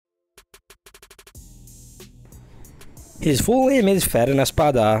His full name is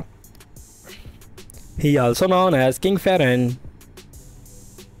Ferren. He also known as King Ferren.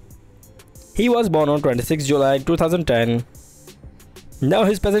 He was born on 26 July 2010. Now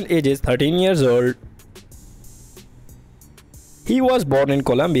his present age is 13 years old. He was born in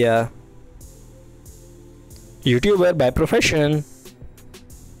Colombia. YouTuber by profession.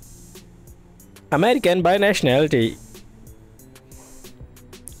 American by nationality.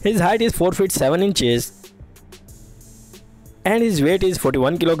 His height is 4 feet 7 inches and his weight is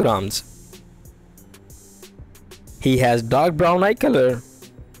 41 kilograms. He has dark brown eye color.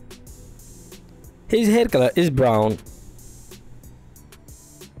 His hair color is brown.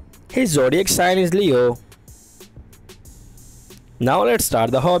 His zodiac sign is Leo. Now let's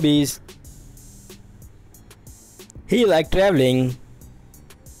start the hobbies. He likes traveling.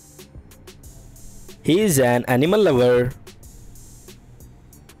 He is an animal lover.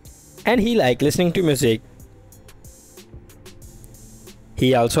 And he likes listening to music.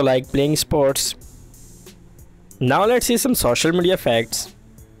 He also likes playing sports. Now let's see some social media facts.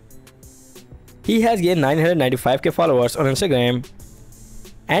 He has gained 995k followers on Instagram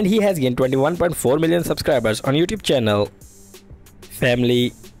and he has gained 21.4 million subscribers on YouTube channel.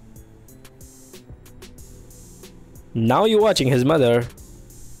 Family. Now you're watching his mother,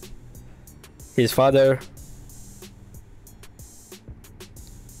 his father,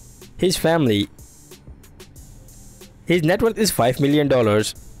 his family. His net worth is $5 million.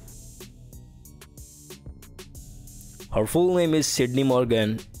 Her full name is Sydney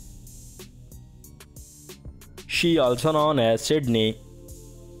Morgan. She also known as Sydney.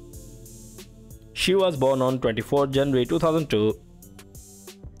 She was born on 24 January 2002.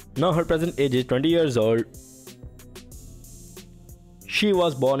 Now her present age is 20 years old. She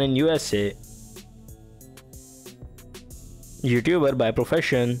was born in USA. YouTuber by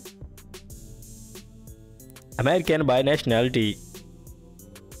profession. American by nationality.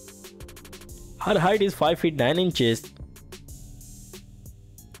 Her height is 5 feet 9 inches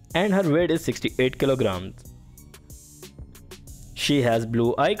and her weight is 68 kilograms. She has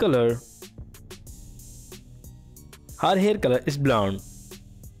blue eye color. Her hair color is blonde.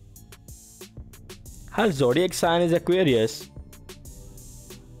 Her zodiac sign is Aquarius.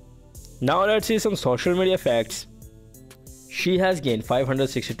 Now let's see some social media facts. She has gained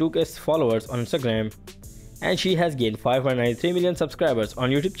 562k followers on Instagram and she has gained 593 million subscribers on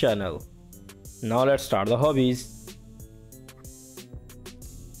YouTube channel. Now let's start the hobbies.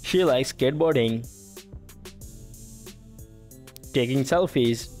 She likes skateboarding, taking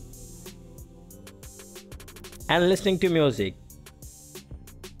selfies, and listening to music.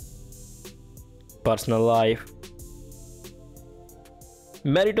 Personal life.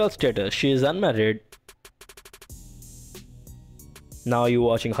 Marital status, she is unmarried. Now you're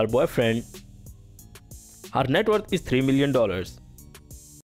watching her boyfriend. Her net worth is $3 million.